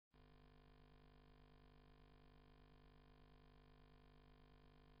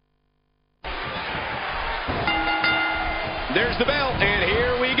There's the bell, and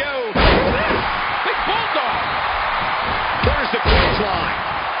here we go. Big bulldog. There's the clothesline.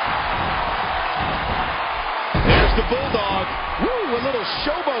 There's the bulldog. Woo, a little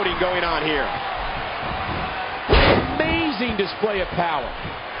showboating going on here. Amazing display of power.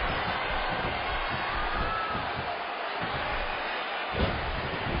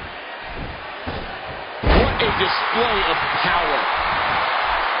 What a display of power.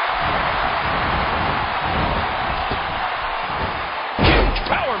 Huge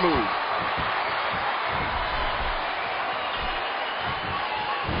power move.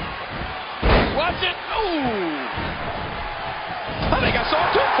 Watch it. Ooh. I think I saw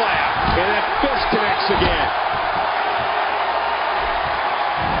a two flag. And that fist connects again.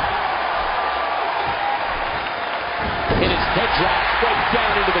 And his head drops right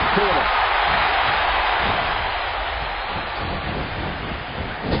down into the corner.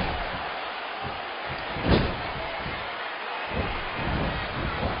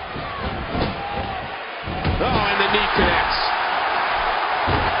 Oh, and the knee connects.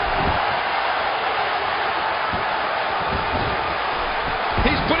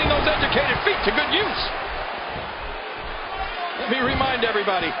 He's putting those educated feet to good use. Let me remind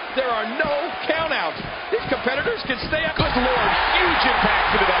everybody, there are no countouts. These competitors can stay up. Good Lord, huge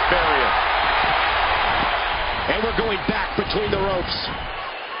impact into that barrier. And we're going back between the ropes.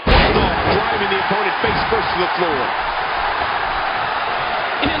 Bulldog driving the opponent face first to the floor.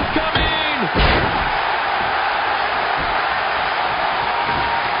 Incoming!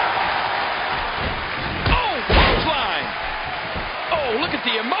 Oh, clothesline! Oh, look at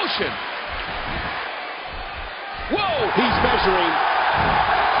the emotion. Whoa, he's measuring.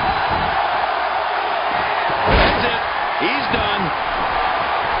 That's it. He's done.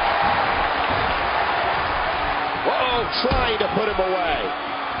 Whoa, trying to put him away.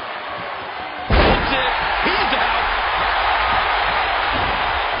 That's it. He's out.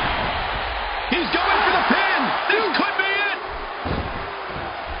 He's going for the pin. This could be it.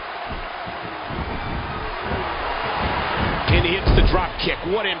 And he hits the drop kick.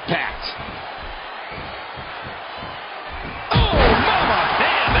 What impact.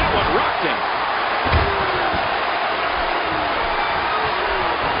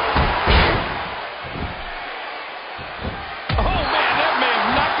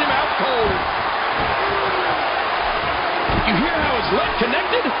 You hear how his leg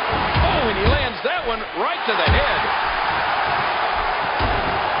connected? Oh, and he lands that one right to the head.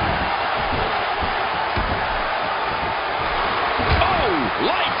 Oh,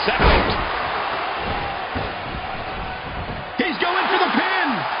 lights out. He's going for the pin.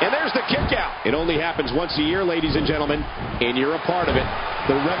 And there's the kick out. It only happens once a year, ladies and gentlemen, and you're a part of it.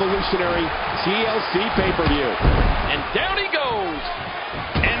 The revolutionary TLC pay-per-view. And down he goes.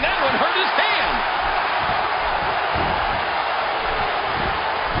 And that one hurt his hand.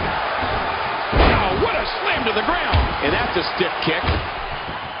 What a slam to the ground. And that's a stiff kick.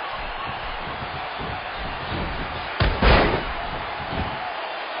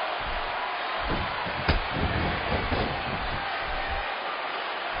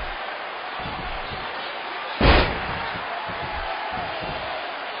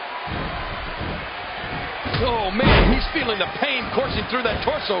 Oh, man, he's feeling the pain coursing through that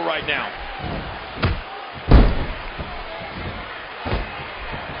torso right now.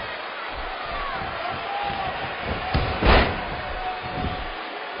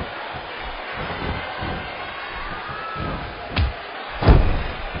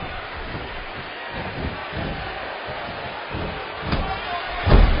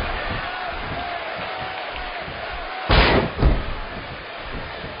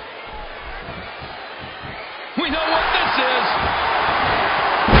 We know what this is.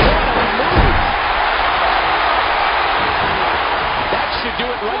 That should do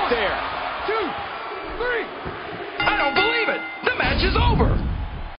it right there. 1, 2, 3. I don't believe it. The match is over.